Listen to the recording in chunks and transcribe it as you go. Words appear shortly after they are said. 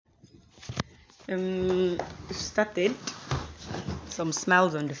Um, Started. Some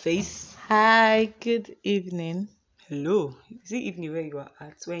smiles on the face. Hi, good evening. Hello. Is it evening where you are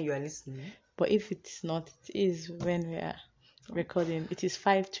at when you are listening? But if it's not, it is when we are recording. It is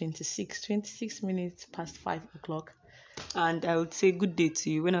 5:26, 26 minutes past 5 o'clock. And I would say good day to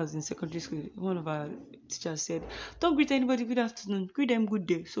you. When I was in secondary school, one of our teachers said, "Don't greet anybody good afternoon. Greet them good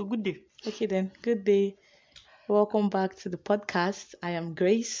day." So good day. Okay, then, good day. Welcome back to the podcast. I am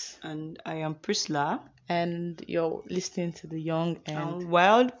Grace, And I am Priscilla and you're listening to the Young and and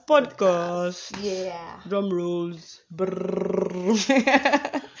Wild Podcast. Yeah. Drum rolls.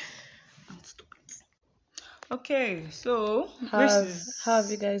 Brrr. Okay, so Grace How have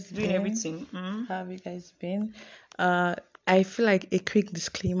you is guys doing been? everything. How have you guys been? I feel like a quick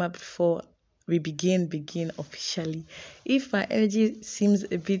disclaimer before we begin officially. If my energy seems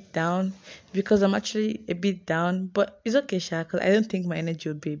a bit down, because I'm actually a bit down, but it's okay, Sha, because I don't think my energy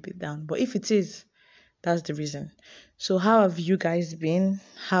will be a bit down. But if it is, that's the reason. So how have you guys been?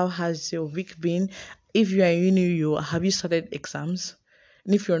 How has your week been? If you are in uni, have you started exams?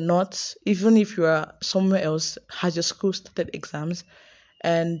 And if you're not, even if you are somewhere else, has your school started exams?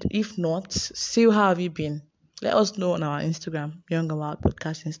 And if not, still how have you been? Let us know on our Instagram, Young and Wild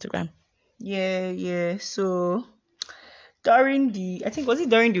Podcast Instagram. Yeah. So I think was it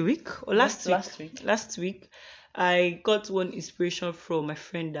during the week or Yes, last week? last week. Last week, I got one inspiration from my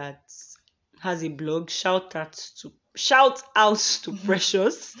friend that has a blog. Shout out to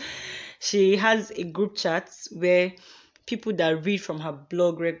Precious. She has a group chat where people that read from her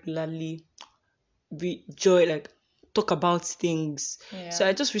blog regularly joy like talk about things. So Yeah,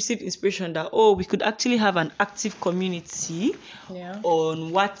 I just received inspiration that we could actually have an active community yeah.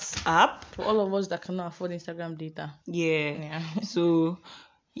 on WhatsApp. For all of us that cannot afford Instagram data. Yeah. Yeah. So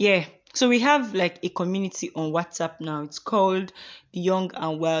yeah. So we have like a community on WhatsApp now. It's called the Young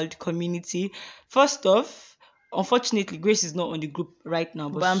and Wild Community. First off, unfortunately, Grace is not on the group right now,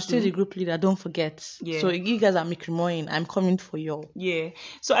 but But I'm still the soon. group leader, don't forget. So Yeah. you guys are making money. I'm coming for you. Yeah.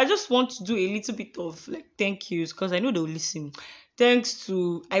 So I just want to do a little bit of like thank yous because I know they'll listen. Thanks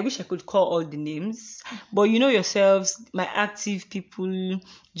to I wish I could call all the names, but you know yourselves, my active people,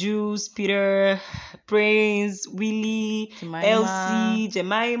 Jules, Peter, Prince, Willie, Jemima, Elsie,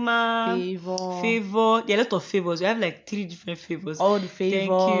 Jemima, Favor, Favor. There are a lot of favors. We have like three different favors. all the Thank you.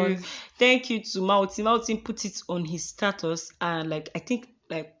 favors. Thank you to Mauti. Mauti put it on his status and like I think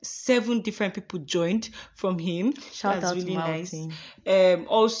like 7 different people joined from him. Shout That's out to really my nice. team.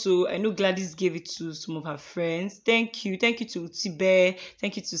 Also, I know Gladys gave it to some of her friends. Thank you to Utibe.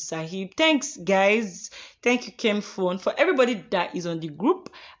 Thank you to Sahib. Thanks, guys. Thank you, Kemphone, for everybody that is on the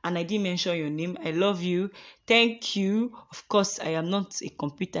group. And I didn't mention your name. I love you. Thank you. Of course, I am not a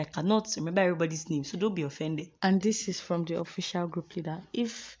computer. I cannot remember everybody's name, so don't be offended. And this is from the official group leader.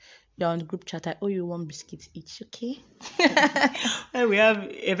 If you're on the group chat, I owe you one biscuit each, okay? When we have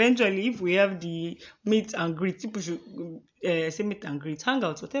eventually, if we have the meet and greet, people should say meet and greet, hang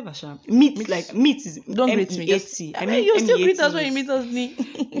out, whatever. Sha. Meet Mix. like meet is Don't greet me. Just MEAT. I I mean mean you still greet MEAT. us when you Yes. meet us,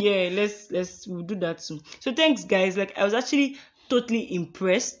 me. Yeah, let's we'll do that soon. So thanks, guys. Like I was actually totally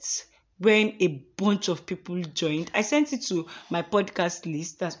impressed when a bunch of people joined. I sent it to my podcast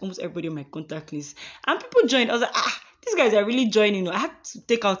list. That's almost everybody on my contact list, and people joined. I was like, these guys are really joining. I had to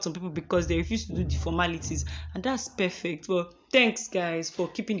take out some people because they refused to do the formalities, and that's perfect. Well, thanks, guys, for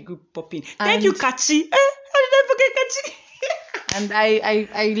keeping the group popping. Thank you, and Kachi. How did I forget Kachi? and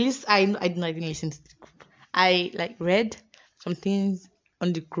I didn't listen to the group. I like read some things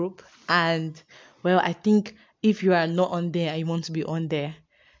on the group, and well, I think if you are not on there and you want to be on there,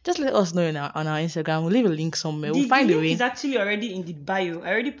 just let us know on our Instagram. We'll leave a link somewhere. We'll The find a link is way. actually already in the bio. I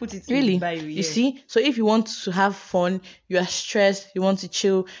already put it in the Really, bio. you Yeah. see? So if you want to have fun, you are stressed, you want to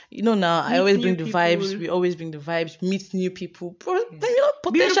chill, now I Meet always new bring the vibes. people. We always bring the vibes, meet new people. Yeah. Then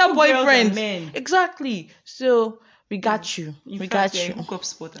potential Beautiful girls and boyfriends. men. Exactly. So we Yeah. got you. In We fact, got you're a you. hookup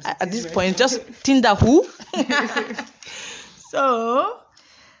spot as it At is this right point, now. just Tinder who? So,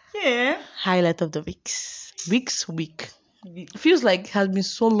 yeah. Highlight of the weeks. Week. Week. It feels like it has been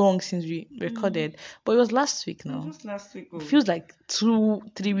so long since we recorded, but it was last week It was now. just last week. It Oh. feels like 2,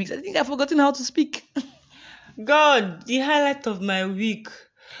 3 weeks. I think I've forgotten how to speak. God, the highlight of my week.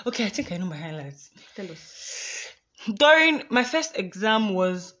 Okay, I think I know my highlights. Tell us. During my first exam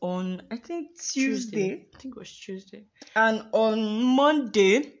was on, I think, Tuesday. Tuesday. I think it was Tuesday. And on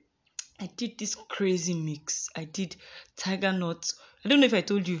Monday, I did this crazy mix. I did tiger nuts. I don't know if I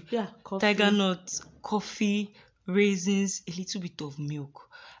told you. Yeah, coffee. Tiger nuts, coffee, raisins, a little bit of milk.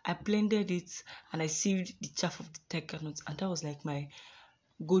 I blended it and I sieved the chaff of the tiger nuts, and that was like my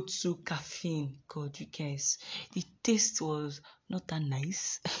go-to caffeine. God, you guys, the taste was not that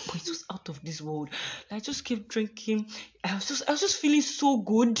nice, but it was out of this world. I just kept drinking. I was just feeling so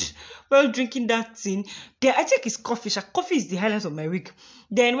good while drinking that thing. Then I think it's coffee. Coffee is the highlight of my week.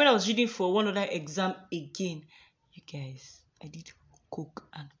 Then when I was reading for one other exam again, you guys, I did Coke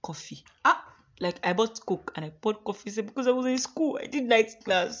and coffee. Like I bought Coke and I bought coffee because I was in school. I did night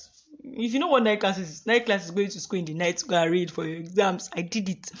class. If you know what night class is going to school in the night to go and read for your exams. I did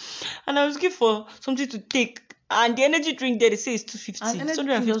it. And I was looking for something to take. And the energy drink there, they say it's 250. And energy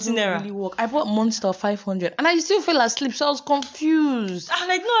 250 doesn't naira. really work. I bought Monster 500 and I still fell asleep, so I was confused.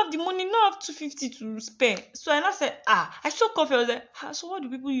 And I don't have the money, not have 250 to spare. So I now said, I saw coffee. I was like, so what do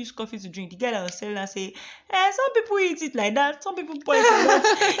people use coffee to drink? The guy that was selling, I say, some people eat it like that. Some people pour it like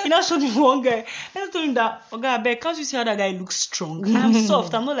that. He now showed me one guy. I just told him that, okay, I beg, can't you see how that guy looks strong? I'm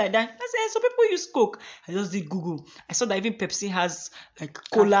soft. I'm not like that. I said, some people use Coke. I just did Google. I saw that even Pepsi has like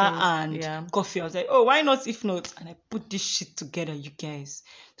cola and coffee. I was like, oh, why not if not? And I put this shit together, you guys.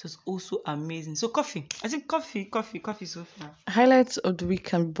 It was also amazing. So coffee. I think coffee so far. Highlights of the week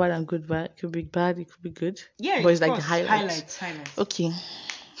can be bad and good. Bad. It could be bad. It could be good. Yeah, but it's like the highlights. Okay.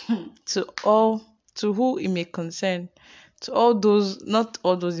 To who it may concern, to all those, not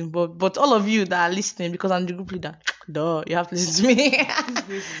all those involved, but all of you that are listening, because I'm the group leader. Duh, you have to listen to me.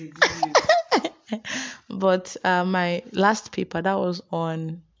 But my last paper, that was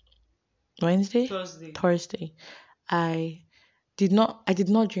on Thursday. I did not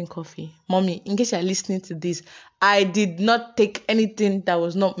drink coffee. Mommy, in case you're listening to this, I did not take anything that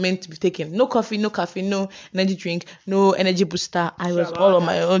was not meant to be taken. No coffee, no caffeine, no energy drink, no energy booster. I was all on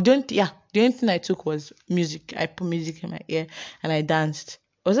my own. The only thing I took was music. I put music in my ear and I danced.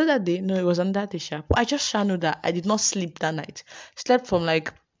 Was it that day? No, it was on that day sharp. I just know that I did not sleep that night. Slept from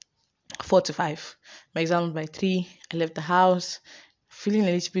like 4 to 5. My exam was by 3. I left the house feeling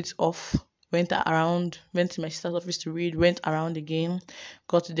a little bit off. Went to my sister's office to read, went around again,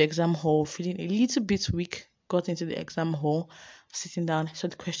 got to the exam hall, feeling a little bit weak, got into the exam hall, sitting down, I saw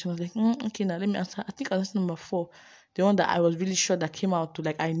the question, I was like, okay, now let me answer. I think I was number 4, the one that I was really sure that came out to,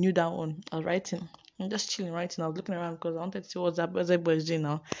 like, I knew that one. I was writing, I'm just chilling, writing, I was looking around because I wanted to see what's everybody's doing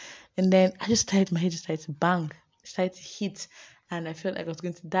now. And then my head just started to bang, started to hit, and I felt like I was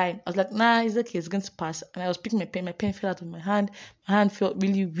going to die. I was like, nah, it's okay, it's going to pass. And I was picking my pen fell out of my hand felt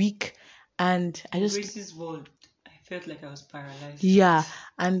really weak. And I just Grace's world, I felt like I was paralyzed. Yeah,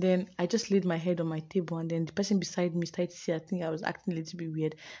 and then I just laid my head on my table, and then the person beside me started to see I think I was acting a little bit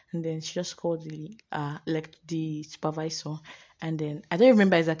weird, and then she just called the supervisor, and then I don't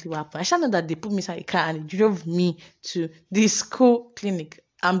remember exactly what happened. I just know that they put me inside a car and they drove me to the school clinic.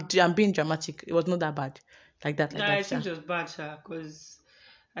 I'm being dramatic. It was not that bad, like that. I think it was bad, because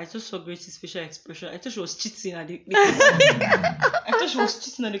I just saw Grace's facial expression. I thought she was cheating at the I thought she was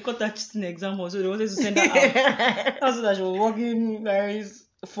cheating and they caught her cheating exam hall, so they wanted to send her out. That's that she was walking very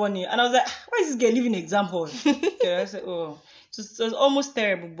funny. And I was like, why is this girl leaving exam hall? I said, oh, it was almost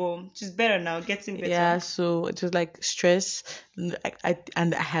terrible, but she's better now, getting better. Yeah, so it was like stress. I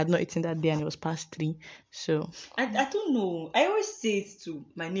had not eaten that day and it was past 3. So I don't know. I always say it to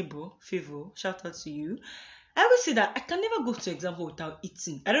my neighbor, Favor, shout out to you. I always say that I can never go to exam hall without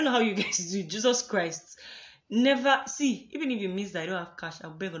eating. I don't know how you guys do it. Jesus Christ. Never. See, even if you miss that I don't have cash,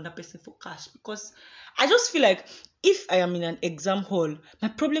 I'll beg on that person for cash. Because I just feel like if I am in an exam hall, my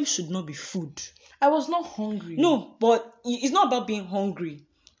problem should not be food. I was not hungry. No, but it's not about being hungry.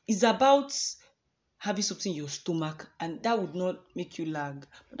 It's about having something in your stomach, and that would not make you lag.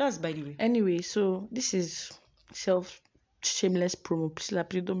 But that's by the way. Anyway, so this is shameless promo.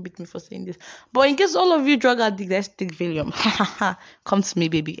 Please don't beat me for saying this. But in case all of you drug addicts, let's take Valium. Come to me,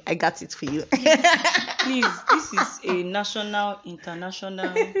 baby. I got it for you. Please, this is a national, international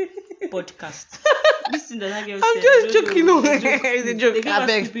podcast. This thing does not get I'm just joking. No, it's a joke. They give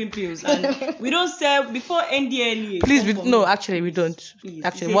us sleeping pills, and we don't sell before NDLEA. Please, actually, we don't. Please,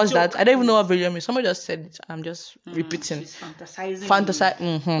 actually, what's that? I don't even know what Valium is. Somebody just said it. I'm just repeating. She's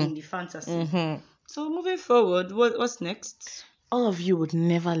fantasizing in the fantasy. So moving forward, what's next? All of you would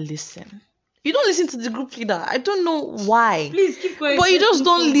never listen. You don't listen to the group leader. I don't know why. Please keep quiet. But you just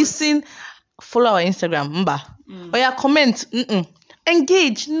don't listen. Follow our Instagram, Or yeah, comment.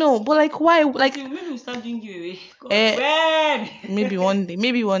 Engage. No, but like why? Like maybe we start doing giveaway. Maybe one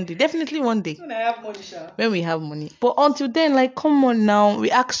day. Definitely one day. When I have money, when we have money. But until then, like, come on now. We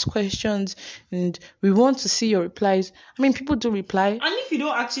ask questions and we want to see your replies. I mean, people do reply. And if you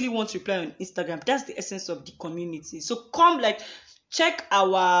don't actually want to reply on Instagram, that's the essence of the community. So come, check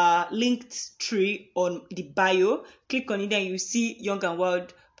our linked tree on the bio. Click on it and you see Young and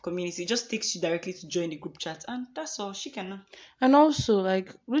Wild community. It just takes you directly to join the group chat, and that's all. She can. And also,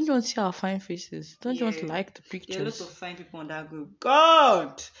 like, don't you want to see our fine faces? Don't you want to Yeah. like the There are a lot pictures? of fine people on that group.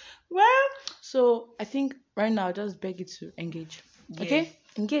 God. Well, So I think right now, I just beg you to engage. yeah. Okay?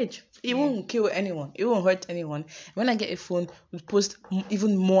 Engage. It Yeah. won't kill anyone. It won't hurt anyone. When I get a phone, we'll post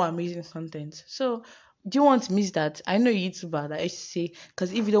even more amazing content. So do you want to miss that? I know you're YouTuber that I used to say,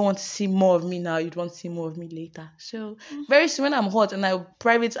 because if you don't want to see more of me now, you'd want to see more of me later. So very soon when I'm hot and I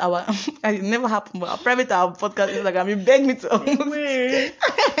private our it never happened, but I'll private our podcast Instagram, you beg me to Wait.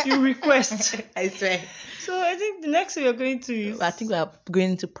 You request. I swear. So I think the next thing we're going to is. I think we are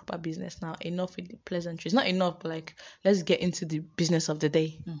going into proper business now. Enough with the pleasantries. Not enough, but like let's get into the business of the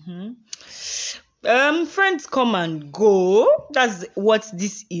day. Friends come and go. That's what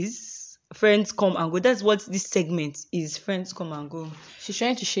this is. Friends come and go. That's what this segment is. Friends come and go. She's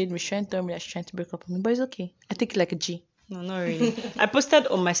trying to shade me. She's trying to tell me that she's trying to break up with me, but it's okay. I take it like a G. No, not really. I posted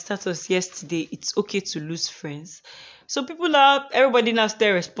on my status yesterday, it's okay to lose friends. So everybody now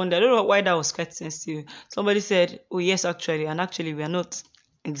still responded. I don't know why that was quite sensitive. Somebody said, oh yes, actually, and actually we are not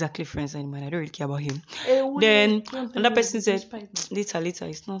exactly friends anymore. I don't really care about him. Then another person said, later,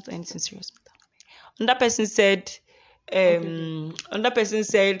 it's not anything serious. Another person said, another person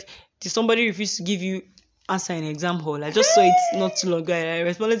said, did somebody refuse to give you answer in exam hall? I just saw it not too long ago. And I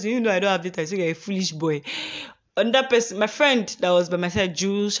responded to you, I don't have data. I said, you're a foolish boy. Another person, my friend that was by my side,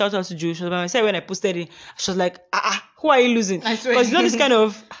 Jules, shout out to Jules, she was by my side when I posted it. She was like, who are you losing? I swear. Because you know this kind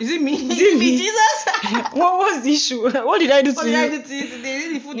of, Is it me? Is it me? Jesus? what was the issue? What did I do to What you? did I do to you today? This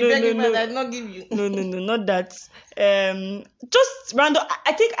is the food No, you begging no, for no. that I did not give you. No, not that. Just random.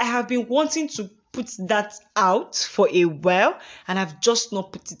 I think I have been wanting to put that out for a while, and I've just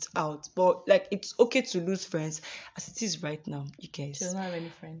not put it out. But like, it's okay to lose friends as it is right now, you guys. She doesn't have any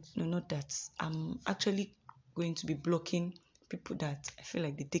friends. No, not that. I'm actually going to be blocking people that I feel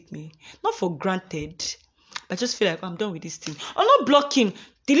like they take me not for granted, but I just feel like I'm done with this thing. I'm not blocking.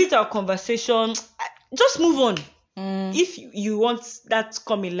 Delete our conversation. Just move on. If you want that to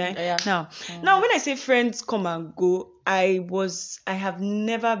come in line. Yeah. Now when I say friends come and go, I have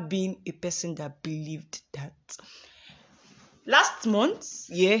never been a person that believed that. Last month,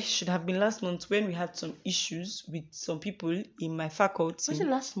 should have been last month, when we had some issues with some people in my faculty. Was it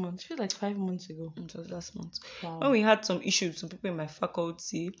last month? It feels like 5 months ago. It was last month. Wow. When we had some issues with some people in my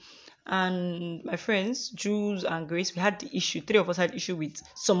faculty, and my friends, Jules and Grace, we had the issue. 3 of us had issue with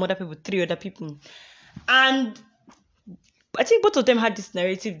some other people, 3 other people. And I think both of them had this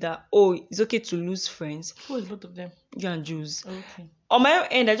narrative that, it's okay to lose friends. Who was both of them? You and Jules. Okay. On my own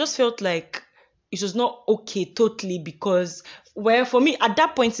end, I just felt like it was not okay totally, because, well, for me at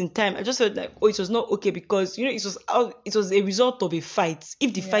that point in time, I just felt like, it was not okay because, it was a result of a fight.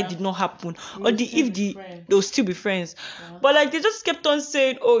 If the fight did not happen, they will still be friends. Yeah. But like, they just kept on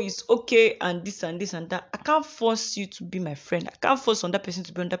saying, it's okay, and this and this and that. I can't force you to be my friend. I can't force another person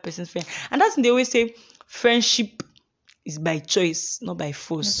to be another person's friend. And that's when they always say friendship is by choice, not by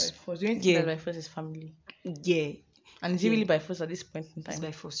force. Not by force. Do you think that by force is family? Yeah. And is it really by force at this point in time? It's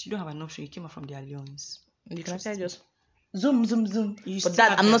by force. You don't have an option. You came out from the alliance. You can actually just zoom. You but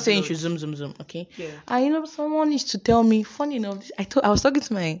that, I'm not saying you should zoom, okay? Yeah. Someone used to tell me, funny enough, I was talking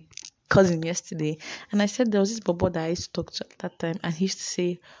to my cousin yesterday, and I said there was this bobo that I used to talk to at that time, and he used to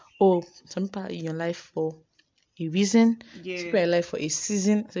say, some people are in your life for a reason, some people are in life for a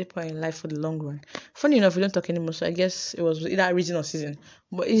season, some people are in life for the long run. Funny enough, we don't talk anymore, so I guess it was either a reason or season.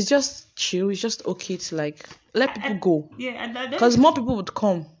 But it's just chill, it's just okay to like let people go. Yeah, because more people would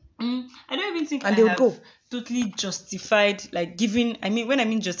come. I don't even think and they would go. Totally justified, like giving, when I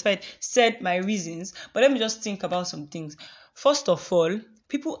mean justified, said my reasons. But let me just think about some things. First of all,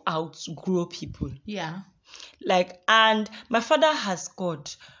 people outgrow people. Yeah. And my father has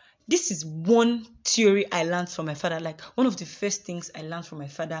God. This is one theory I learned from my father, like one of the first things I learned from my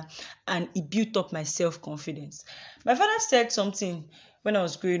father, and it built up my self-confidence. My father said something when I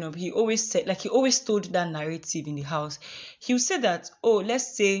was growing up. He always told that narrative in the house. He would say that,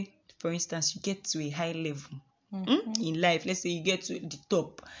 let's say, for instance, you get to a high level in life. Let's say you get to the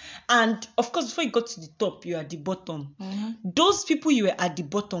top. And of course, before you got to the top, you are at the bottom. Those people you were at the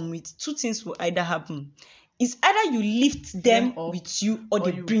bottom with, 2 things will either happen. It's either you lift them with you or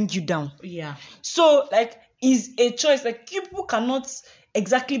they bring you down. Yeah. So, it's a choice. People cannot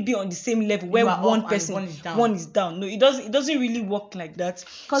exactly be on the same level where one person one is down. No, it doesn't really work like that.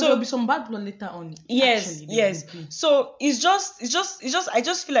 Because there'll be some bad blood later on. Yes. So it's just I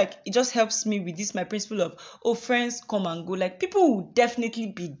just feel like it just helps me with this, my principle of friends come and go. Like, people will definitely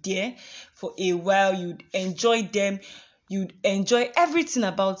be there for a while. You'd enjoy them. you'd enjoy everything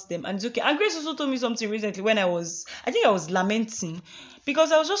about them, and it's okay. And Grace also told me something recently when I was lamenting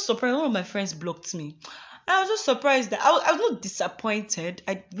because I was just surprised. One of my friends blocked me. I was just surprised that I was not disappointed.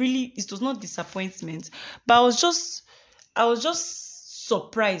 It was not disappointment, but I was just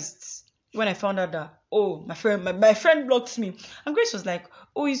surprised when I found out that, oh, my friend blocked me. And Grace was like,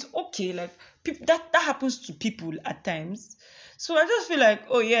 oh, it's okay. Like, that happens to people at times. So I just feel like,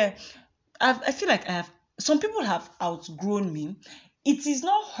 oh yeah, I feel like some people have outgrown me. It is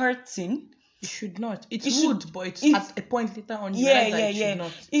not hurting. It should not. It It should- would, but it's it- at a point later on you Yeah, realize that yeah, it yeah. should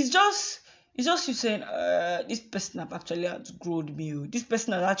not. It's just you saying, this person have actually outgrown me. Oh. This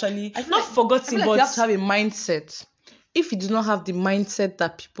person has actually I feel not like- forgotten, I feel like but you have to have a mindset. If you do not have the mindset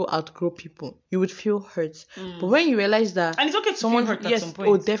that people outgrow people, you would feel hurt. But when you realize that and it's okay to someone feel hurt at yes, some oh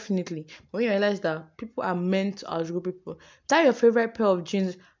point. definitely. But when you realize that people are meant to outgrow people, that your favorite pair of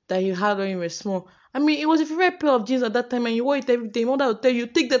jeans that you had when you were small. I mean, it was a favorite pair of jeans at that time, and you wore it every day. Your mother would tell you,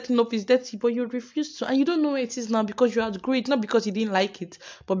 take that thing off, it's dirty, but you refuse to, and you don't know where it is now because you outgrew it, not because you didn't like it,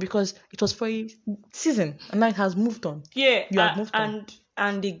 but because it was for a season, and now it has moved on. Yeah, You have moved on.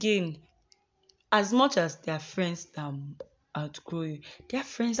 and again, as much as there are friends that outgrow you, there are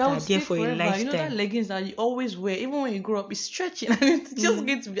friends that That are will there stay for a forever. lifetime. You know that leggings that you always wear, even when you grow up, it's stretching and it's just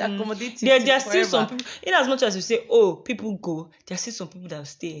going to be accommodating. There are still some people, in as much as you say, oh, people go, there are still some people that will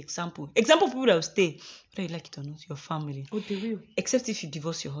stay. Example people that will stay, whether you like it or not, your family. Oh, they will. Except if you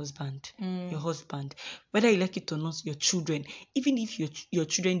divorce your husband, whether you like it or not, your children. Even if your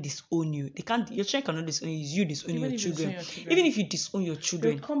children disown you, your children cannot disown you. It's you disowning Even your if you children. disown your children. Even if you disown your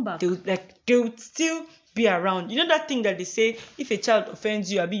children, They'll come back. They would still be around. You know that thing that they say, if a child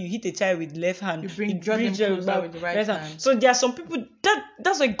offends you, Abi, you hit a child with left hand, You draw them closer with the right hand. So there are some people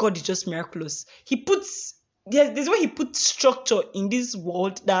that's why God is just miraculous. There's why he puts structure in this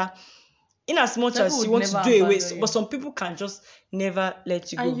world that, in as much Some as people you would want to never do away, abandon you. but some people can just never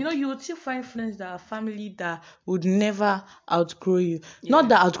let you go. And you would still find friends that are family that would never outgrow you. Not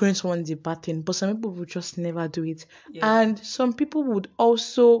that outgrowing someone is a bad thing, but some people would just never do it. Yeah. And some people would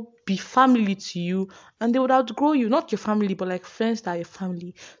also be family to you and they would outgrow you. Not your family, but like friends that are your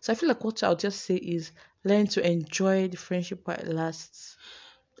family. So I feel like what I'll just say is learn to enjoy the friendship while it lasts.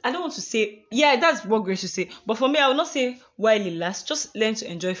 I don't want to say, yeah, that's what Grace should say. But for me, I will not say while it lasts. Just learn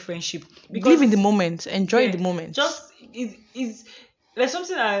to enjoy friendship. Live in the moment. Enjoy Yeah, the moment. Just is there's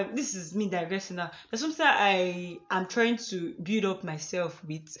something this is me digressing now. There's something I am trying to build up myself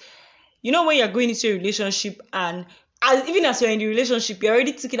with. You know, when you're going into a relationship and even as you're in the relationship, you're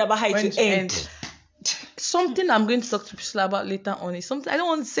already thinking about how it When will to end. Something I'm going to talk to Priscilla about later on is something I don't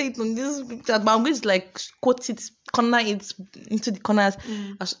want to say it on this picture, but I'm going to like quote it, corner it into the corners.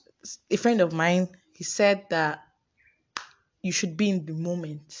 As a friend of mine, he said that you should be in the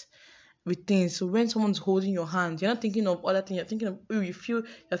moment with things. So when someone's holding your hand, you're not thinking of other things. You're thinking of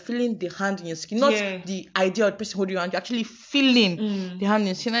you're feeling the hand in your skin, not the idea of the person holding your hand. You're actually feeling the hand in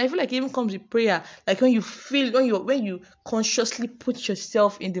your skin. And I feel like it even comes with prayer. Like when you consciously put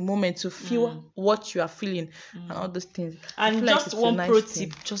yourself in the moment to feel what you are feeling and all those things. And like just it's a one nice pro thing.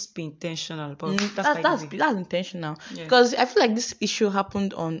 tip, just be intentional. But That's intentional. Yeah. Because I feel like this issue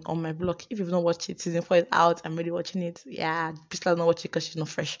happened on my blog. If you've not watched it, season 4 is out. I'm already watching it. Yeah, Priscilla's not watching it because she's not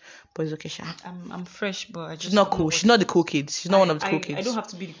fresh. But it's okay, Sha. I'm fresh, but I just She's not cool. She's not the cool kid. She's not one of the cool kids. I don't have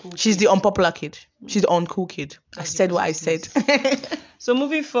to be the cool She's the unpopular kid. She's the uncool kid. I said what I said. So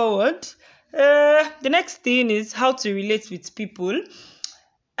moving forward, the next thing is how to relate with people.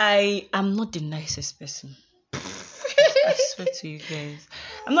 I am not the nicest person. I swear to you guys,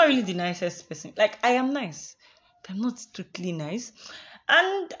 I'm not really the nicest person. Like, I am nice, but I'm not strictly nice.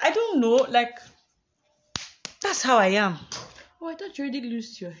 And I don't know, like, that's how I am. Oh, I thought you already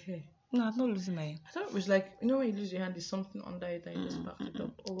lost your hair. No, I'm not losing my hair. I thought it was like, you know when you lose your hand, there's something under it and you just back it up.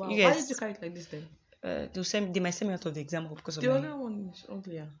 Oh wow. Yes. Why did you carry it like this then? They might send me out of the exam because of The my other one is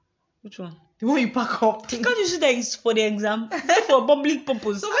uglier. Which one? The one you pack up. Can't you see that it's for the exam? It's not for public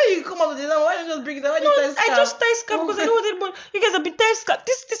purpose. So when you come out of the exam, why don't you just bring it down? Why do No, you tie I scarf? just tie scarf because I don't want anybody. You guys have been tying scarf.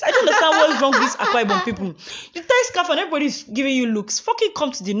 This I don't understand what's wrong with these Akwa Ibom people. You tie scarf and everybody's giving you looks. Fucking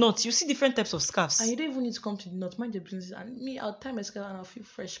come to the north. You see different types of scarves. And you don't even need to come to the north. Mind your business. And me, I'll tie my scarf and I'll feel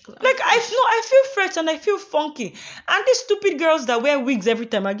fresh. Like I feel fresh and I feel funky. And these stupid girls that wear wigs every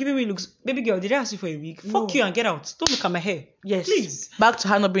time are giving me looks. Baby girl, did I ask you for a wig? No. Fuck you and get out. Don't look at my hair. Yes. Please. Back to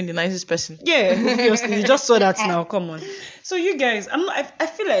her not being the nicest person. Yeah, obviously. You just saw that now. Come on. So you guys, I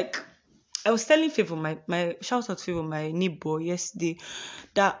feel like I was telling Favor, my shout out Favor, my neighbor yesterday,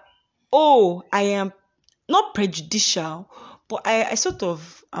 that I am not prejudicial, but I sort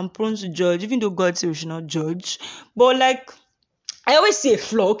of am prone to judge, even though God says we should not judge. But like, I always see a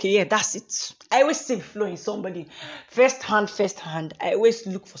flaw. Okay, yeah, that's it. I always see a flaw in somebody. First hand. I always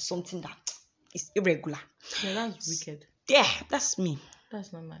look for something that is irregular. Yeah, that's wicked. Yeah, that's me.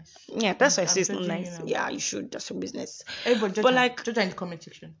 That's not nice. Yeah, that's why I say I'm it's not judging you nice. now. Yeah, you should. That's your business. Everybody But like, judge her in the comment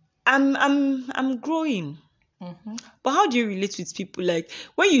section. I'm growing. Mm-hmm. But how do you relate with people? Like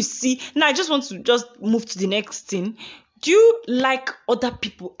when you see now, I just want to just move to the next thing. Do you like other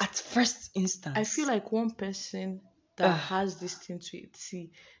people at first instance? I feel like one person that has this thing to it,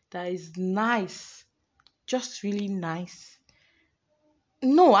 see, that is nice, just really nice.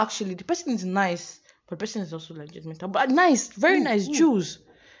 No, actually, the person is nice, but the person is also like judgmental. But nice, very nice, Jews.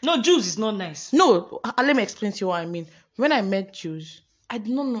 No, Jules is not nice. No, let me explain to you what I mean. When I met Jules, I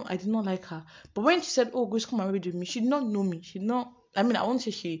did not know, I did not like her. But when she said, "Oh, Grace, come and read with me," she did not know me. She did not. I mean, I won't say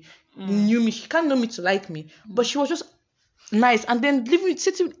she knew me. She can't know me to like me, but she was just nice. And then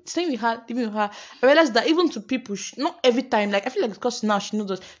staying with her, living with her, I realized that even to people, not every time. Like I feel like because now she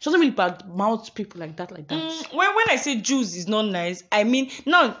knows us, she doesn't really bad mouth people like that. When I say Jules is not nice, I mean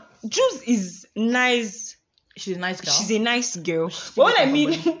no, Jules is nice. She's a nice girl. She's a nice girl. But when I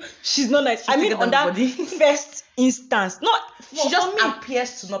mean she's not nice, I mean on that first instance. Not she just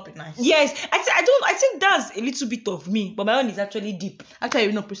appears to not be nice. Yes, I think that's a little bit of me, but my own is actually deep. Actually,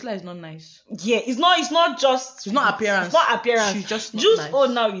 you know, Priscilla is not nice. Yeah, it's not just. It's not appearance. It's not appearance. She's just not Jules nice. all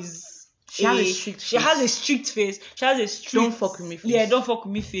now is. She has a strict face. She has a strict. Don't fuck with me face. Yeah, don't fuck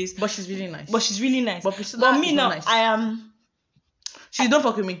with me face. But she's really nice. But Priscilla me is now, not nice. I am. She don't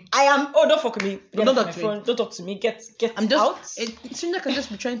fuck with me. I am. Oh, don't fuck with me. Don't talk to me. Don't talk to me. Get I'm just out. It seems like I just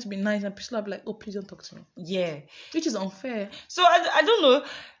be trying to be nice, and Priscilla be like, "Oh, please don't talk to me." Yeah, which is unfair. So I don't know.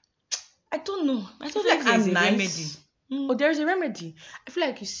 I don't know if there's a remedy. Oh, there is a remedy. I feel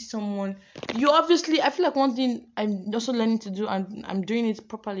like you see someone. You obviously. I feel like one thing I'm also learning to do, and I'm doing it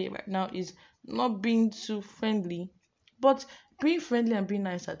properly right now, is not being too friendly, but being friendly and being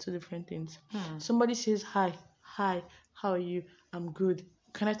nice are two different things. Somebody says hi, how are you? I'm good.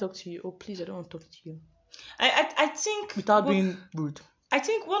 Can I talk to you? Oh, please, I don't want to talk to you. I think without being rude. I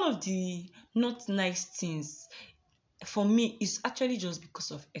think one of the not nice things for me is actually just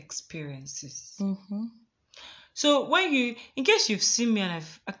because of experiences. Mm-hmm. So when in case you've seen me and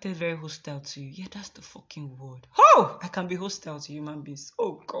I've acted very hostile to you, yeah, that's the fucking word. Oh, I can be hostile to human beings.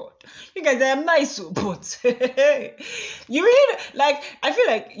 Oh God, you guys, I am nice, but you really like. I feel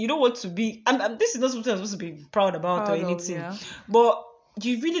like you don't want to be. This is not something I'm supposed to be proud about or anything, but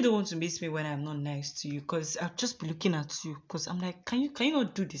you really don't want to miss me when I'm not nice to you, because I'll just be looking at you because I'm like, can you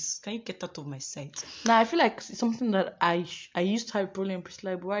not do this? Can you get out of my sight? Now I feel like it's something that I used to have a problem with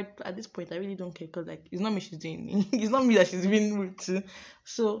Priscilla, but at this point I really don't care, because like it's not me she's doing. It's not me that she's being rude to.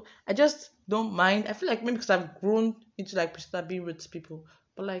 So I just don't mind. I feel like maybe because I've grown into like Priscilla being rude to people,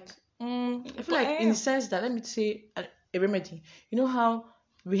 but like I feel like in the sense that, let me say a remedy. You know how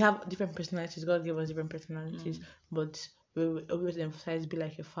we have different personalities. God gave us different personalities, but we always emphasize be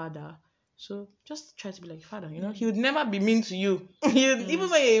like a father. So just try to be like a father, you know. He would never be mean to you. Even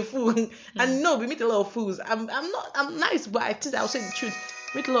when you're a fool. And no, we meet a lot of fools. I'm nice, but I'll say the truth.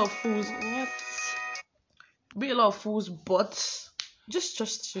 Meet a lot of fools. Meet a lot of fools, but just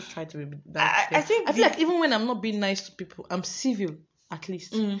try to be that. I feel like even when I'm not being nice to people, I'm civil at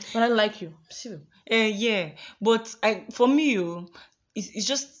least. When I like you, I'm civil. Yeah. But for me, it's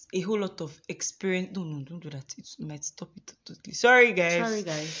just a whole lot of experience. No, don't do that. It might stop it totally. Sorry,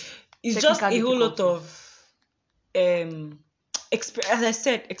 guys. It's just a whole lot of as I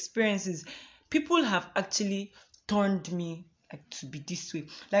said, experiences. People have actually turned me like to be this way.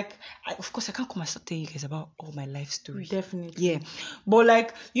 Like, of course, I can't come and start telling you guys about all my life story. Definitely. Yeah. But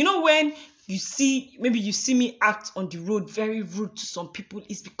like, you know, when you see me act on the road very rude to some people,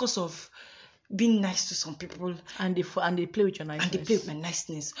 it's because of being nice to some people, and they play with your niceness. And they play with my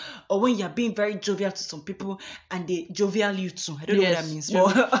niceness. Or when you're being very jovial to some people and they jovial you too. I don't know what that means.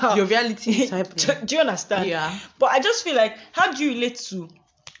 But joviality is happening. Do you understand? Yeah. But I just feel like, how do you relate to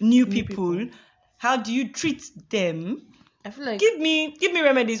new people? How do you treat them? I feel like give me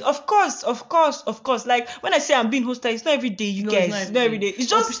remedies. Of course. Like when I say I'm being hostile, it's not every day, guys. It's not every day. It's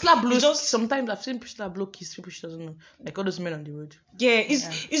just Priscilla blows. Sometimes I've seen Priscilla blow kiss people she doesn't know, like all those men on the road. Yeah,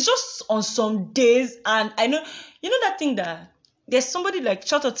 it's just on some days, and I know, you know that thing that there's somebody like,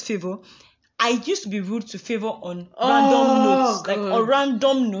 shout out to Favor. I used to be rude to Favor on random notes, like on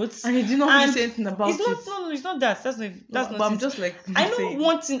random notes, and he did not really say anything about it. No, it's not that. That's not. But I'm just like, I know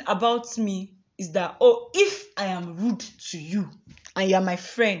one thing about me is that, if I am rude to you and you are my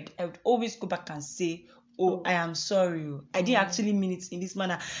friend, I would always go back and say, I am sorry. I didn't actually mean it in this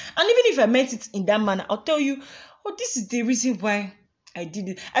manner. And even if I meant it in that manner, I'll tell you, this is the reason why I did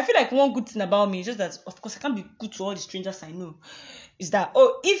it. I feel like one good thing about me is just that, of course, I can't be good to all the strangers I know. Is that,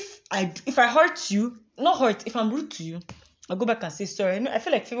 if I hurt you, not hurt, if I'm rude to you, I'll go back and say sorry. I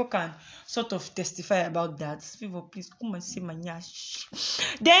feel like people can sort of testify about that. People, please come and see my nyash.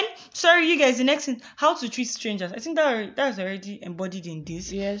 Then, sorry, you guys, the next thing, how to treat strangers. I think that's already embodied in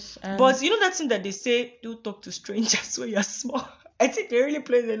this. Yes. But you know that thing that they say, don't talk to strangers when you're small. I think they really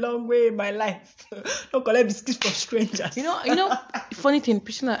played a long way in my life. Don't collect biscuits from strangers. You know, funny thing,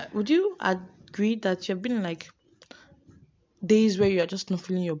 Priscilla, would you agree that you've been in like days where you're just not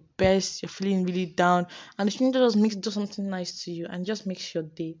feeling your best, you're feeling really down, and the stranger does something nice to you and just makes your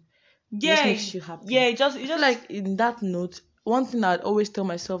day. It just makes you happy. Yeah, it just Like in that note, one thing I'd always tell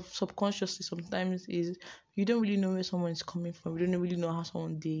myself subconsciously sometimes is you don't really know where someone is coming from. You don't really know how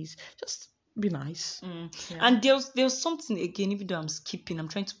someone days. Just be nice. Yeah. And there was something again, even though I'm skipping, I'm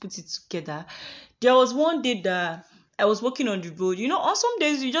trying to put it together. There was one day that I was walking on the road. You know, on some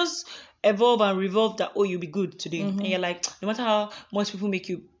days you just evolve and revolve that, oh, you'll be good today. And you're like, no matter how much people make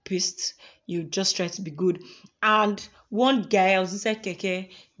you pissed, you just try to be good. And one guy, I was inside Keke,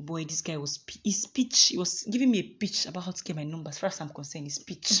 boy, this guy his speech, he was giving me a pitch about how to get my number. As far as I'm concerned, his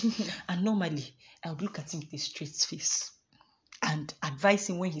speech. And normally, I would look at him with a straight face and advise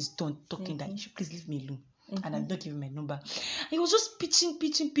him when he's done talking that you should please leave me alone. And I'm not giving my number. And he was just pitching,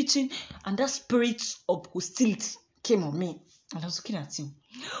 and that spirit of hostility came on me. And I was looking at him.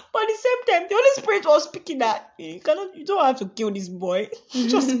 But at the same time, the Holy Spirit was speaking that you don't have to kill this boy.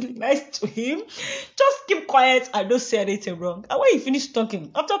 Just be nice to him. Just keep quiet and don't say anything wrong. And when he finished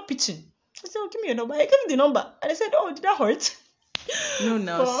talking, after pitching, I said, oh, give me your number. I gave him the number. And I said, oh, did that hurt?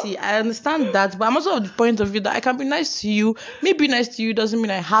 No, see, I understand that, but I'm also of the point of view that I can be nice to you. Me being nice to you doesn't mean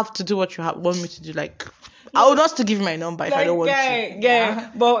I have to do what you want me to do. Like, I would also give you my number if I don't want to.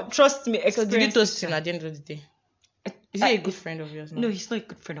 Yeah. But trust me, So did you toast him at the end of the day? Is he a good friend of yours now? No, he's not a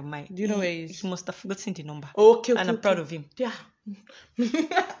good friend of mine. Do you know where he is? He must have forgotten the number. Okay. And I'm proud of him. Yeah.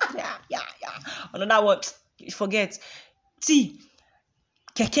 Yeah. Another one, forget.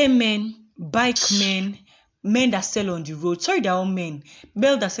 Keke men, bike men that sell on the road. Sorry, they're all men.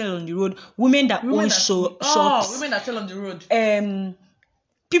 Men that sell on the road. Women that own shops. Women that sell on the road.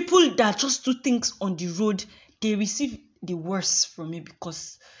 People that just do things on the road, they receive the worst from me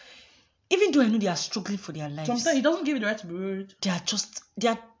because even though I know they are struggling for their lives, sometimes he doesn't give you the right to be rude. I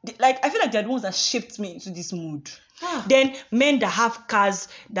feel like they're the ones that shaped me into this mood. Then men that have cars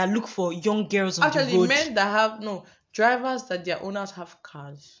that look for young girls on the road. Actually, men that have drivers that their owners have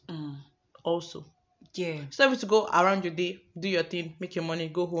cars. Also. Yeah. So you to go around your day, do your thing, make your money,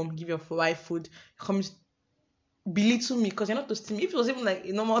 go home, give your wife food, come belittle me because you're not toasting me. If it was even like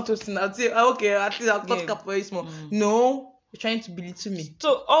a normal toasting, I'd say, okay, at least I'll talk up very small. No, you're trying to belittle me.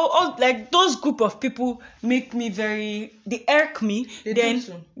 So all like those group of people make me they irk me. Then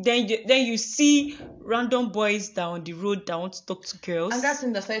you see random boys down on the road that want to talk to girls. And that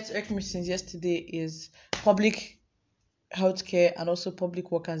thing that started to irk me since yesterday is public healthcare and also public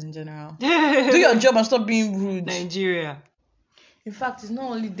workers in general. Do your job and stop being rude. Nigeria. In fact, it's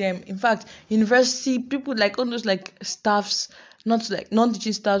not only them. In fact, university people, like all those like staffs, not like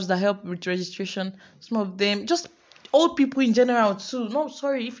non-teaching staffs that help with registration. Some of them, just old people in general too. No,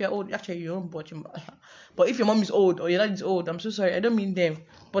 sorry if you're old. Actually, you're old, but if your mom is old or your dad is old, I'm so sorry. I don't mean them,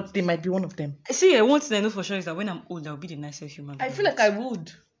 but they might be one of them. See, one thing I know for sure is that when I'm old, I'll be the nicest human being. I feel like I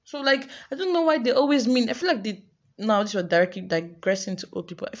would. So like, I don't know why they always mean. I feel like now this was directly digressing to old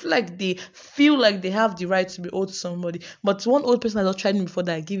people. I feel like they feel like they have the right to be old to somebody. But one old person has not tried me before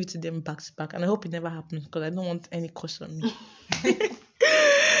that I give it to them back to back. And I hope it never happens because I don't want any cost on me.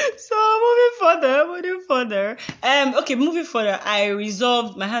 So moving further. Moving further.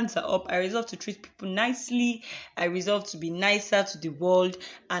 My hands are up. I resolved to treat people nicely. I resolved to be nicer to the world.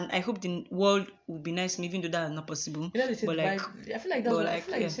 And I hope the world will be nice to me, even though that is not possible. You know, they say I feel like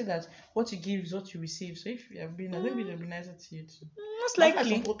you say that what you give is what you receive. So if you have been nice, maybe they'll be nicer to you too. Most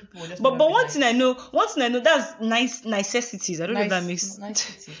likely. But one thing I know, that's necessities. I don't know if that makes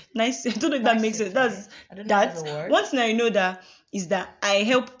nice. I don't know if that makes sense. That's one thing I know that is that I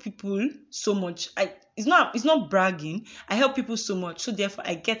help people so much. It's not bragging. I help people so much, so therefore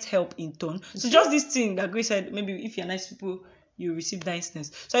I get help in turn. So just this thing that Grace said, maybe if you're nice to people, you receive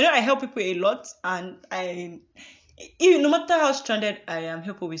niceness. So I know I help people a lot, and no matter how stranded I am,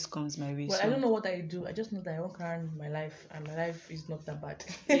 help always comes my way. Well, I don't know what I do. I just know that I walk around my life, and my life is not that bad.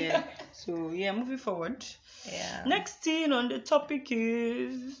 Yeah. So moving forward. Yeah. Next thing on the topic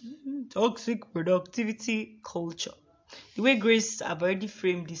is toxic productivity culture. The way Grace have already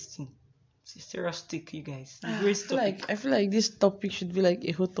framed this thing It's a serious take, you guys. It's a great topic. I feel like this topic should be like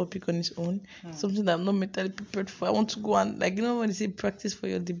a whole topic on its own. Something that I'm not mentally prepared for. I want to go and like when they say practice for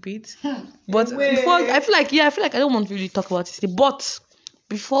your debate. But before I feel like I don't want to really talk about it. But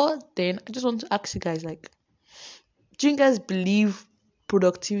before then, I just want to ask you guys like, do you guys believe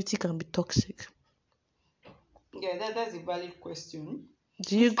productivity can be toxic? Yeah, that's a valid question.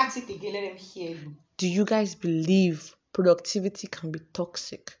 Do you Ask it again, let them hear you. do you guys believe productivity can be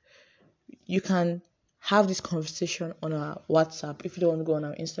toxic? You can have this conversation on our WhatsApp if you don't want to go on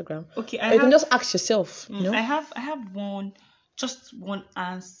our Instagram. Okay, Or you can just ask yourself, I have one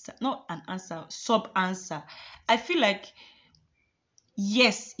answer, not an answer, sub answer. I feel like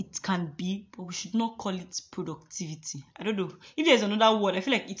yes, it can be, but we should not call it productivity. I don't know. If there's another word, I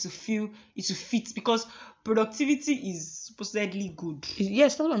feel like it will fit because productivity is supposedly good.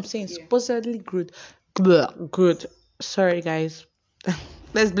 Yes, that's what I'm saying. Yeah. Supposedly good. Good. Sorry, guys.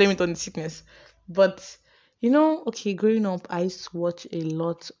 Let's blame it on the sickness. But, okay, growing up, I used to watch a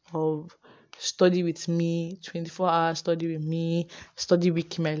lot of Study With Me, 24 hours Study With Me, Study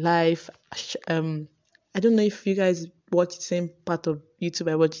Week in My Life. I don't know if you guys watch the same part of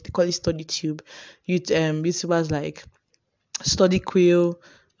YouTube I watch. They call it StudyTube. YouTubers like Study Quill,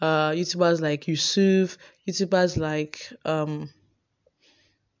 YouTubers like Yusuf, YouTubers like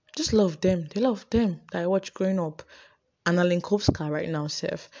just love them. They love them that I watched growing up. Anna Linkovska right now,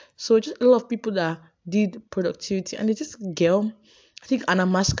 Seth. So just a lot of people that did productivity, and there's this girl, I think Anna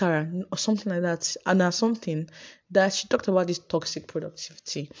Mascara or something like that, Anna something, that she talked about this toxic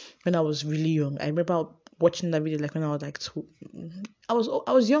productivity when I was really young. I remember watching that video like when I was like two. I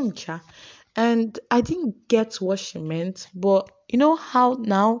was young, and I didn't get what she meant. But you know how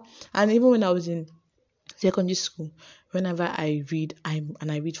now, and even when I was in secondary school, whenever I read, I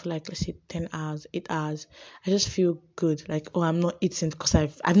read for like let's say 10 hours, 8 hours, I just feel good. Like, oh, I'm not eating because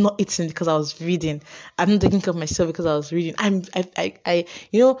I'm not eating because I was reading. I'm not taking care of myself because I was reading. I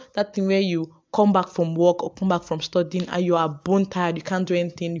that thing where you come back from work or come back from studying and you are bone tired, you can't do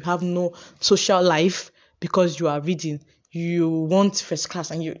anything, you have no social life because you are reading. You want first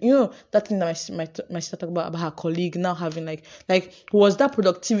class, and that thing that my sister talked about her colleague now having like was that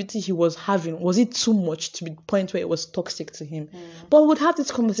productivity he was having, was it too much to the point where it was toxic to him? But we would have this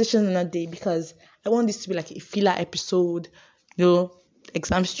conversation another day because I want this to be like a filler episode,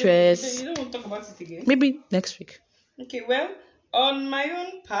 exam stress. You don't want to talk about it again? Maybe next week. Okay, well, on my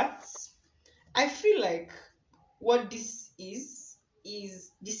own part, I feel like what this is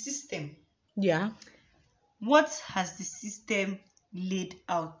the system. Yeah. What has the system laid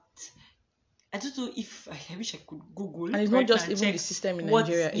out? I don't know if I wish I could Google. And it's not just even the system in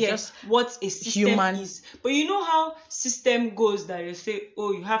Nigeria. It's just what a system human is. But you know how system goes that they say,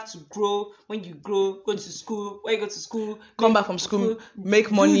 oh, you have to grow. When you grow, go to school. When you go to school, come back from school,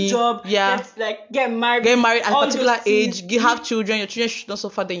 make money, do job, yeah, get married at a particular age, things. have children. Your children should not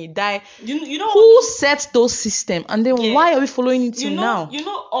suffer, then you die. You know who sets those systems, and then why are we following it till now? You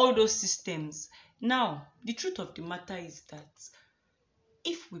know all those systems. Now, the truth of the matter is that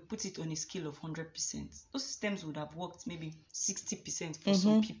if we put it on a scale of 100%, those systems would have worked maybe 60% for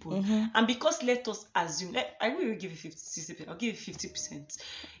some people. And because let us assume, I will give you 60%, I'll give you 50%.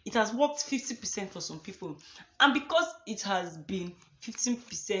 It has worked 50% for some people. And because it has been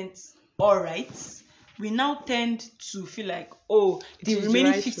 15% all right, we now tend to feel like, oh, the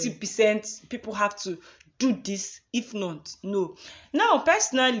remaining 50% people have to do this. If not, no. Now,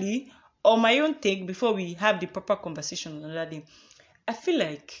 personally, on my own take, before we have the proper conversation on another day, I feel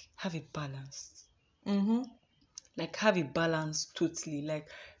like have a balance. Like have a balance totally. Like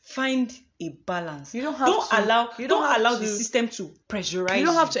find a balance. You don't allow the system to pressurize. You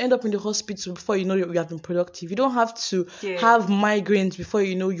don't have to end up in the hospital before you know you have been productive. You don't have to have migraines before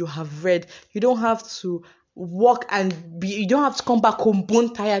you know you have read. You don't have to work you don't have to come back home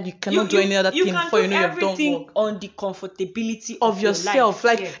bone tired. You cannot do any other thing before you know you've done work. On the comfortability of yourself.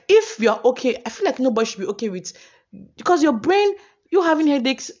 Your life. If you're okay, I feel like nobody should be okay with, because your brain, you having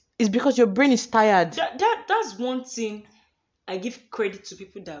headaches is because your brain is tired. That's one thing. I give credit to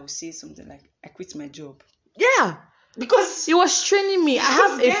people that will say something like, I quit my job. Yeah. Because he was training me. I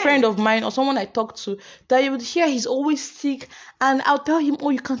have a friend of mine or someone I talked to that you would hear he's always sick, and I'll tell him, oh,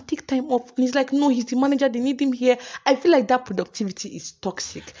 you can take time off. And he's like, no, he's the manager. They need him here. I feel like that productivity is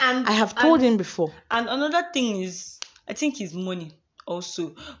toxic. And I have told him before. And another thing is, I think it's money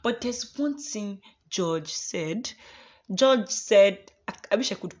also. But there's one thing George said. I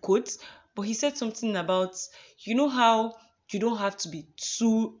wish I could quote, but he said something about, you know how you don't have to be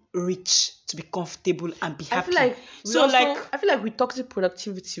too rich to be comfortable and be happy. I feel like with toxic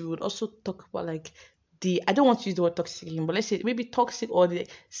productivity, we would also talk about like I don't want to use the word toxic again, but let's say maybe toxic or the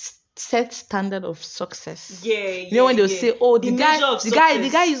set standard of success. Yeah, You know when they'll say, "Oh, the measure of guy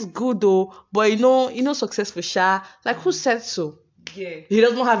success. is good though, but successful, sha." Like who said so? Yeah. He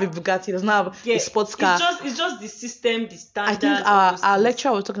doesn't have a Bugatti. He doesn't have a sports car. It's just the system, the standard. I think our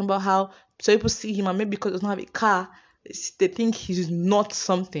lecturer was talking about how some people see him and maybe because he doesn't have a car, they think he's not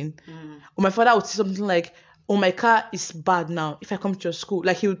something. Or my father would say something like, "Oh, my car is bad now. If I come to your school,"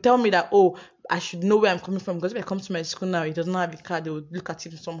 like he would tell me that, "Oh, I should know where I'm coming from because if I come to my school now, he doesn't have a car." They would look at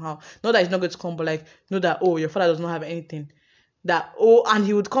him somehow. Not that he's not going to come, but like know that, oh, your father does not have anything. And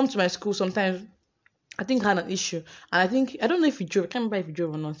he would come to my school sometimes. I think I had an issue, and I don't know if he drove. I can't remember if he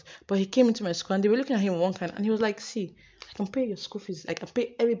drove or not. But he came into my school, and they were looking at him one kind, and he was like, "See, I can pay your school fees. I can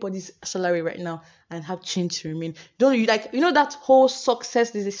pay everybody's salary right now, and have change to remain. Don't you that whole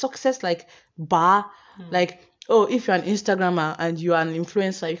success? There's a success like bar, like." Oh, if you're an Instagrammer and you are an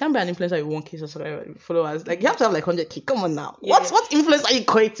influencer, you can't be an influencer with 1K followers. Like you have to have like 100K. Come on now. Yeah. What influence are you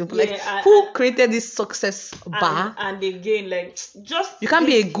creating? Like who created this success bar? And again, like just you can't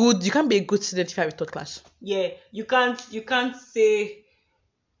be a good student if you have a third class. Yeah, you can't say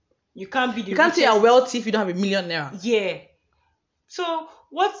you can't be the you can't say you're wealthy if you don't have $1 million naira. Yeah. So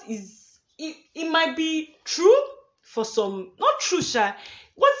what is it might be true for some, not true, Sha.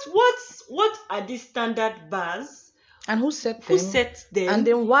 What are these standard bars? And who set them? And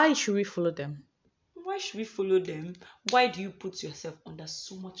then why should we follow them? Why should we follow them? Why do you put yourself under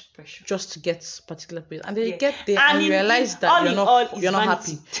so much pressure? Just to get particular place. And then you get there and you realize that you're not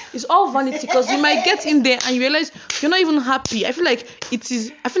happy. It's all vanity because you might get in there and you realize you're not even happy. I feel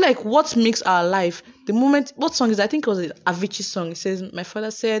like what makes our life, the moment, what song is that? I think it was an Avicii song. It says, "My father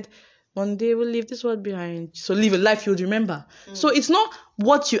said, one day we'll leave this world behind. So live a life you'll remember." So it's not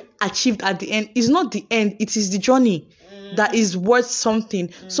what you achieved at the end. It's not the end. It is the journey that is worth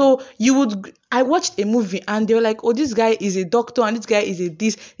something. So I watched a movie and they were like, "Oh, this guy is a doctor and this guy is a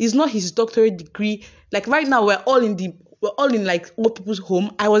this." It's not his doctorate degree. Like right now, we're all in like old people's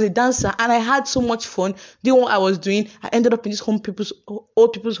home. I was a dancer and I had so much fun doing what I was doing. I ended up in this old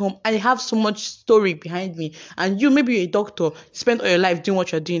people's home. I have so much story behind me. And maybe you're a doctor, you spend all your life doing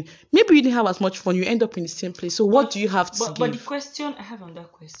what you're doing. Maybe you didn't have as much fun. You end up in the same place. So what do you have to give? But the question I have on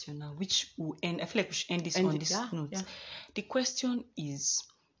that question now, which will end, I feel like we should end this on this note. Yeah. The question is,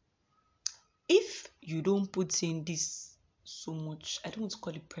 if you don't put in this so much, I don't want to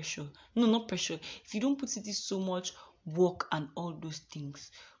call it pressure. No, not pressure. If you don't put in this so much work and all those things,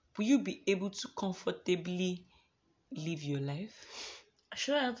 will you be able to comfortably live your life?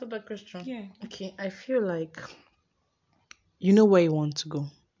 Should I answer that question? Yeah. Okay, I feel like you know where you want to go.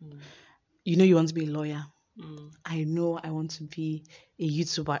 You know you want to be a lawyer. I know I want to be a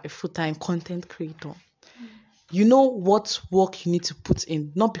YouTuber, a full-time content creator. You know what work you need to put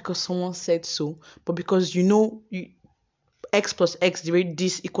in, not because someone said so, but because X plus X, the way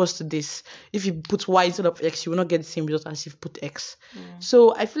this equals to this. If you put Y instead of X, you will not get the same result as if you put X.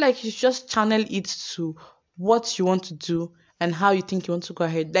 So I feel like you just channel it to what you want to do and how you think you want to go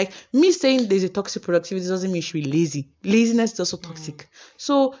ahead. Like me saying there's a toxic productivity doesn't mean you should be lazy. Laziness is also toxic.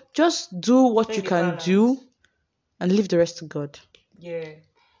 So just do what you can do and leave the rest to God. Yeah.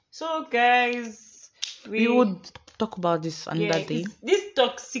 So guys, we would talk about this another day. This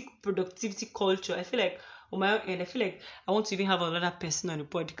toxic productivity culture, I feel like on my own end, I feel like I want to even have another person on the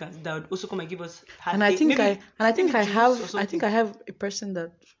podcast that would also come and give us. I think I have a person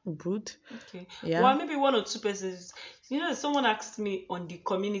that would. Okay. Yeah. Well, maybe one or two persons. Someone asked me on the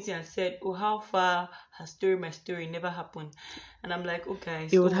community and said, "Oh, how far has my story never happened?" And I'm like, "Okay,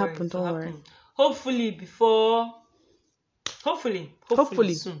 it would happen. Don't worry. Hopefully soon.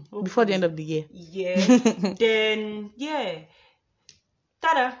 Hopefully before the end of the year. Yeah. Then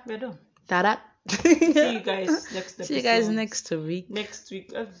tada, we're done. Tada. See you guys next episode. See you guys next week. Next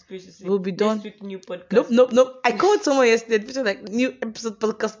week, we'll be done. Next week, new podcast. Nope. I called someone yesterday. It was like new episode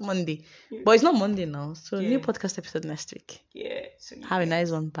podcast Monday, but it's not Monday now. So new podcast episode next week. Yeah. So have a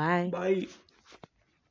nice one. Bye. Bye.